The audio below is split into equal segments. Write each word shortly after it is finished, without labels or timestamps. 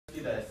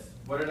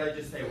What did I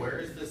just say? Where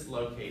is this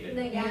located?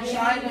 In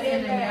China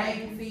in the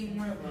Yangtze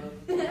River.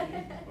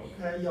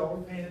 Okay, y'all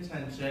were paying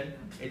attention.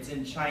 It's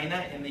in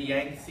China in the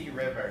Yangtze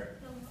River.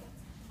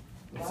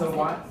 So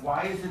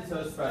why is it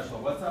so special?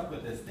 What's up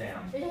with this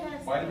dam?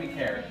 Why do we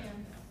care?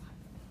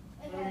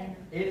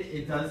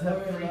 It does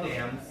have 3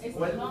 dams.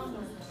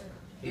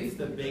 It's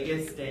the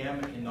biggest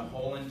dam in the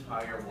whole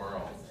entire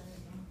world.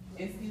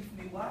 Excuse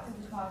me, why is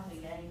it called the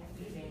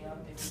Yangtze Dam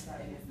if it's not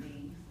Yangtze?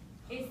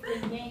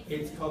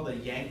 It's called the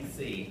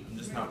Yangtze. I'm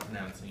just not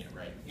pronouncing it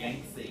right.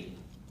 Yangtze.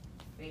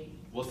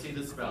 We'll see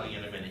the spelling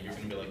in a minute. You're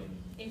going to be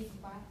like...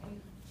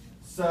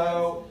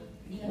 So,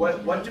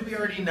 what do we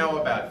already know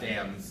about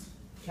dams?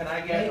 Can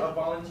I get a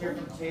volunteer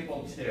from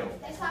table 2?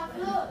 It's not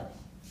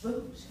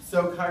good.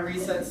 So Kyrie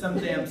said some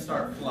dams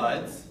start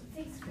floods.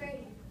 6th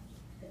grade.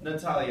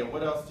 Natalia,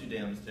 what else do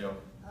dams do?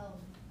 Oh,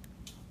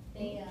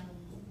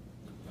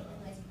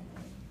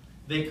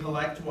 They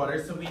collect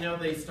water, so we know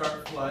they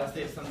start floods.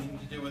 They have something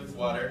to do with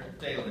water.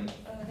 Dalen.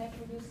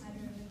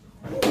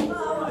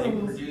 They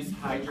produce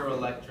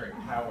hydroelectric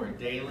power.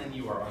 Dalen,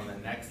 you are on the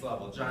next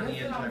level. Johnny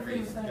and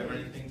Tyrese, do you have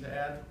anything to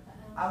add?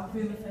 I was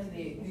going to say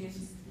that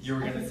this. You were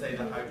going to say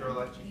the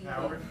hydroelectric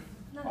power?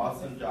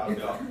 Awesome job,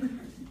 y'all.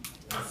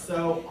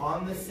 So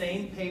on the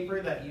same paper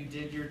that you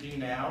did your do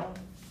now,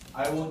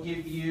 I will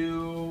give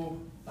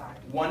you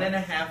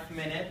 1.5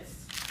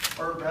 minutes,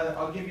 or rather,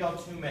 I'll give y'all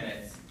 2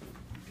 minutes.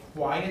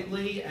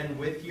 Quietly and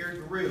with your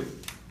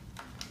group,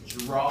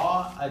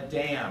 draw a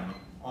dam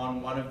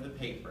on one of the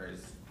papers,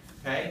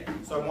 okay?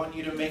 So I want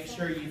you to make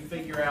sure you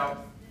figure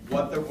out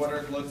what the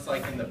water looks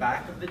like in the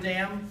back of the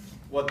dam,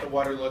 what the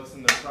water looks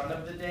in the front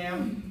of the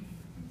dam,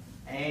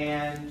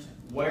 and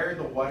where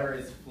the water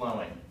is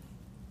flowing,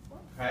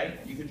 okay?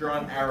 You can draw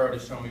an arrow to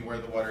show me where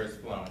the water is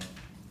flowing.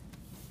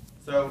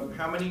 So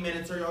how many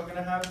minutes are y'all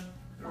gonna have?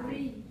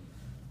 3.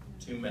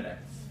 2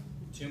 minutes.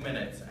 2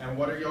 minutes. And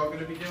what are y'all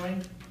gonna be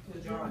doing? To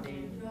draw a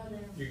dam.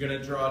 You're going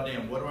to draw a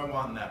dam. What do I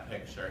want in that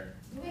picture?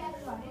 Do we have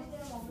to draw this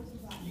dam or this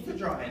dam? You can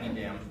draw any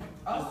dam.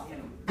 Oh,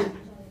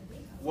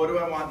 What do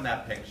I want in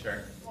that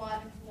picture?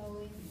 Water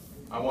flowing.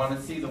 I want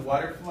to see the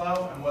water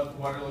flow and what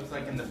the water looks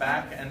like in the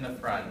back and the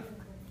front.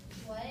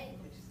 What?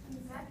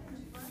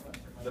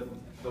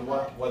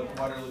 What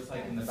the water looks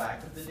like in the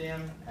back of the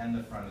dam and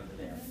the front of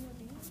the dam.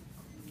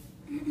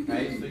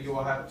 Okay, so you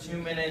will have 2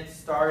 minutes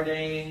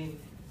starting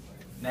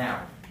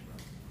now.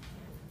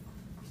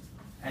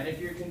 And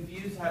if you're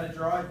confused how to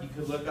draw it, you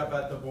could look up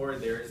at the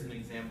board. There is an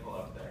example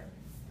up there.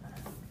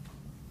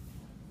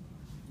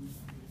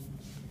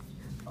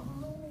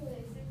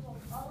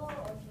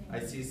 I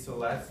see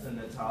Celeste and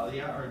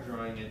Natalia are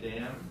drawing a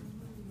dam.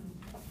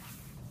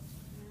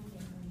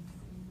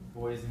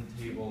 Boys in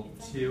table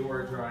 2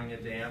 are drawing a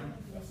dam.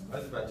 I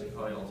was about to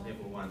call you all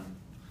table 1.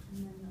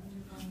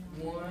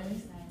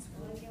 1.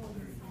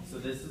 So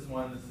this is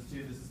 1, this is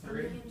 2, this is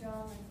 3.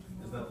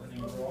 Is that the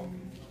new rule?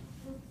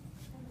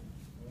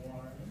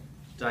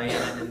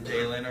 Diana and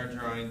Dalen are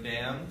drawing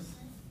dams.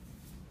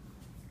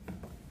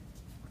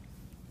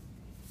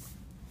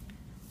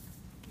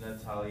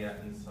 Natalia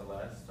and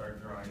Celeste are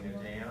drawing a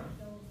dam.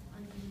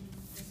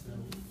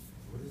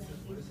 What is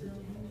a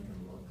dam even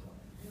look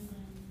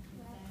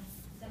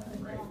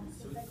like? Right,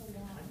 so it's kind of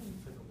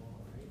like a wall,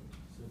 right?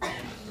 So it's going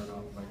to start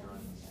off by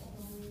drawing a wall.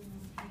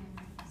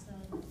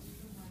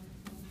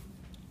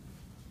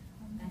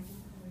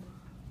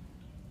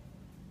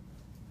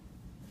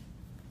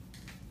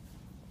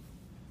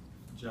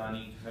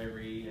 Johnny,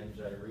 Kyrie, and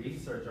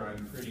Jairese are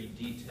drawing pretty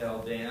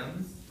detailed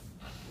dams.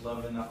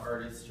 Loving the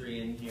artistry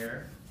in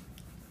here.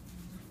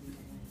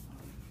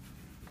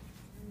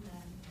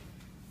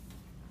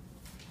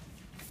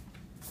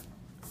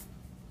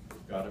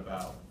 Got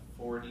about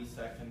 40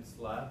 seconds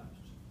left.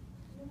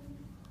 So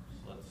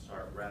let's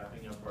start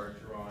wrapping up our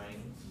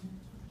drawings.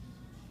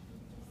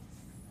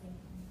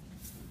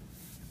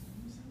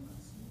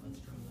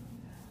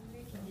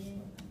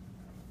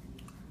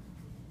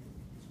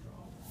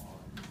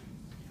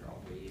 Draw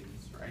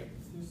waves, right?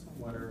 There's some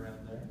water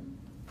around there.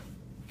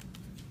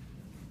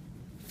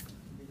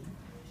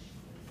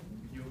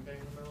 You okay,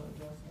 Camilla,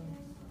 Justin?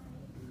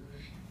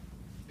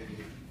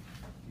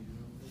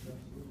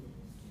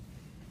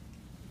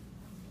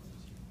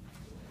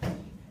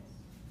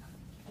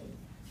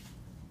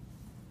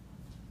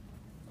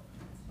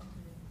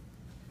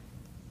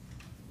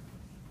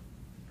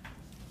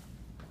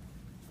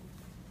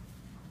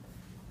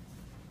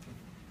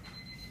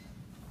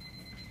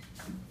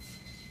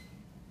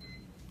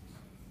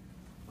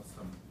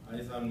 Awesome.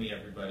 Eyes on me,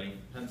 everybody.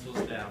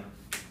 Pencils down.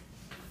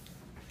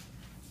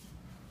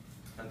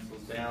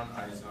 Pencils down,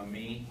 eyes on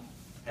me.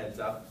 Heads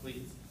up,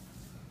 please.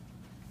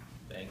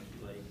 Thank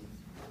you,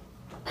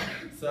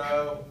 ladies.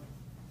 So,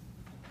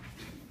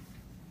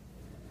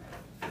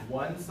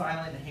 one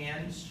silent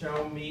hand,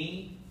 show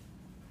me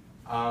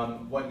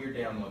what your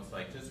dam looks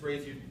like. Just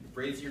raise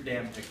your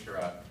dam picture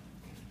up.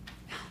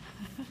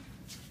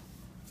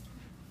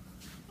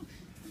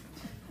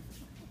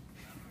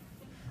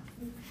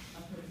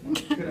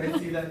 Could I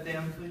see that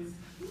dam, please?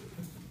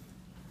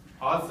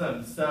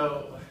 Awesome.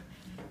 So,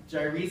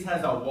 Jyrese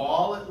has a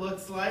wall, it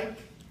looks like.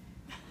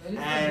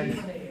 And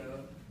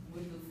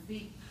with the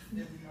feet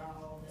and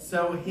all that.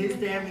 so his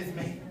dam is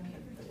made.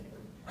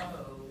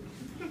 Uh-oh.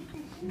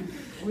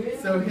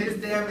 So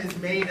his dam is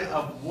made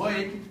of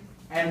wood.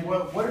 And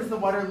what does the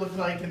water look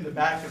like in the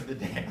back of the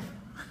dam?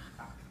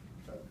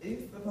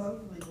 It's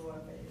supposedly going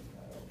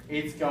fast.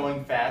 It's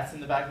going fast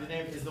in the back of the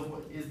dam.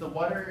 Is the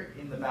water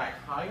in the back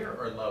higher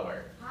or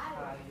lower?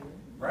 Higher.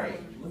 Right.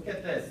 Look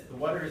at this. The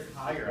water is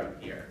higher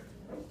up here,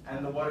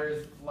 and the water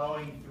is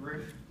flowing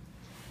through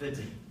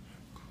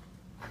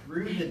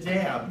the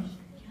dam,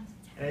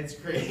 and it's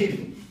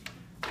creating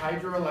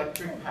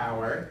hydroelectric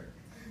power,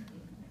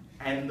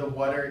 and the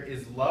water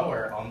is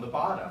lower on the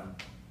bottom.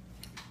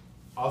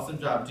 Awesome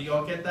job. Do you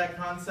all get that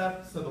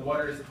concept? So the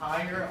water is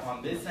higher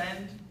on this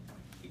end.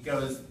 It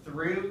goes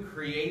through,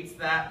 creates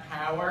that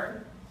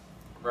power,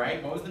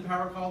 right? What was the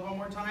power called one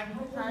more time?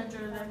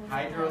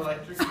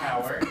 Hydroelectric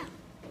power.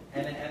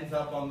 And it ends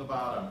up on the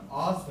bottom.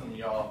 Awesome,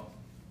 y'all.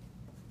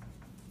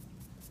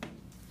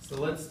 So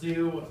let's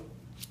do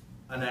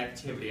an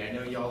activity. I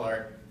know y'all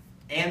are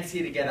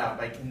antsy to get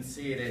up. I can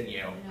see it in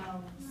you.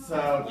 No.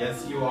 So,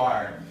 yes you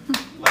are.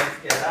 Let's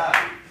get up.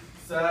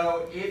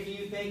 So, if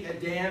you think a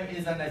dam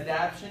is an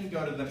adaptation,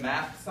 go to the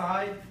map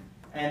side.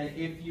 And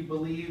if you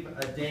believe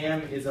a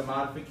dam is a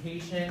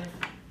modification,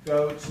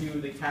 go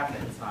to the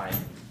cabinet side.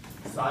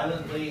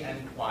 Silently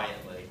and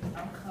quietly.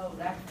 I'm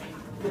cold, I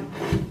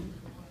can't.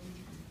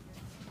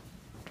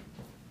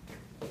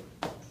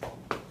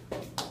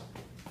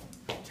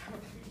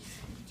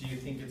 Do you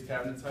think it's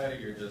cabinet side, or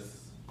you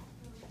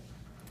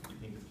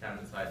think it's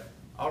cabinet side?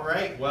 All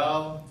right,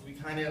 well, we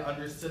kind of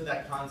understood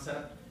that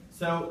concept.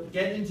 So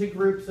get into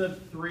groups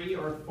of 3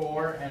 or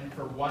 4, and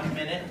for 1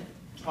 minute,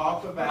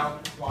 talk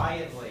about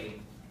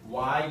quietly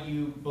why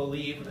you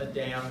believe a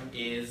dam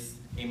is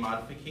a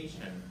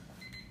modification.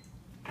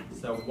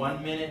 So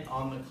 1 minute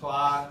on the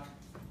clock.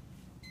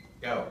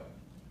 Go.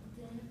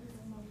 Then it's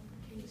a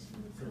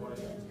modification So what-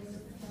 because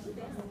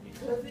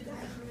Because it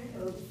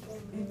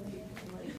got